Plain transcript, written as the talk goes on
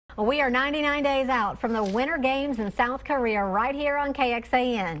We are 99 days out from the Winter Games in South Korea right here on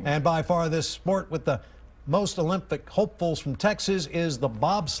KXAN. And by far this sport with the most Olympic hopefuls from Texas is the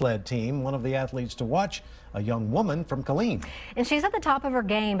bobsled team. One of the athletes to watch, a young woman from Killeen. And she's at the top of her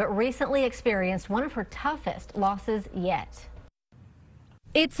game, but recently experienced one of her toughest losses yet.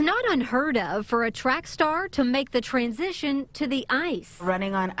 It's not unheard of for a track star to make the transition to the ice.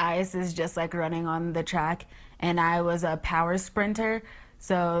 Running on ice is just like running on the track, and I was a power sprinter.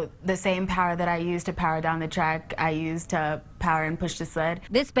 So the same power that I used to power down the track, I used to power and push the sled.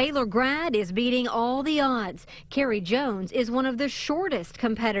 This Baylor grad is beating all the odds. Carrie Jones is one of the shortest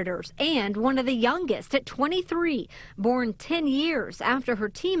competitors and one of the youngest at 23, born 10 years after her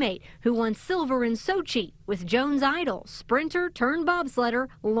teammate who won silver in Sochi with Jones' idol, sprinter turned bobsledder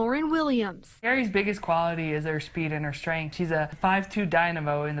Lauren Williams. Carrie's biggest quality is her speed and her strength. She's a 5'2"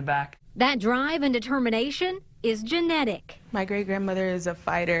 dynamo in the back. That drive and determination is genetic. My great-grandmother is a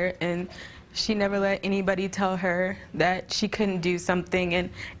fighter, and she never let anybody tell her that she couldn't do something, and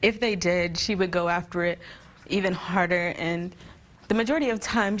if they did, she would go after it even harder, and the majority of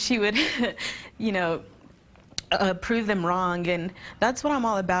time she would, prove them wrong, and that's what I'm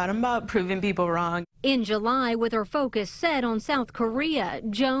all about. I'm about proving people wrong. In July, with her focus set on South Korea,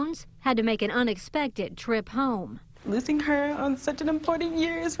 Jones had to make an unexpected trip home. Losing her on such an important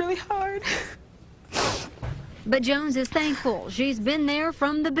year is really hard. But Jones is thankful she's been there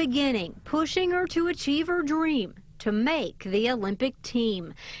from the beginning, pushing her to achieve her dream, to make the Olympic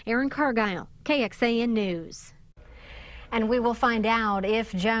team. Erin Cargile, KXAN News. And we will find out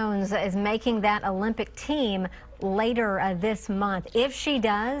if Jones is making that Olympic team later this month. If she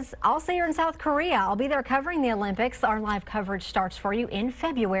does, I'll see her in South Korea. I'll be there covering the Olympics. Our live coverage starts for you in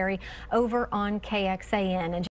February over on KXAN.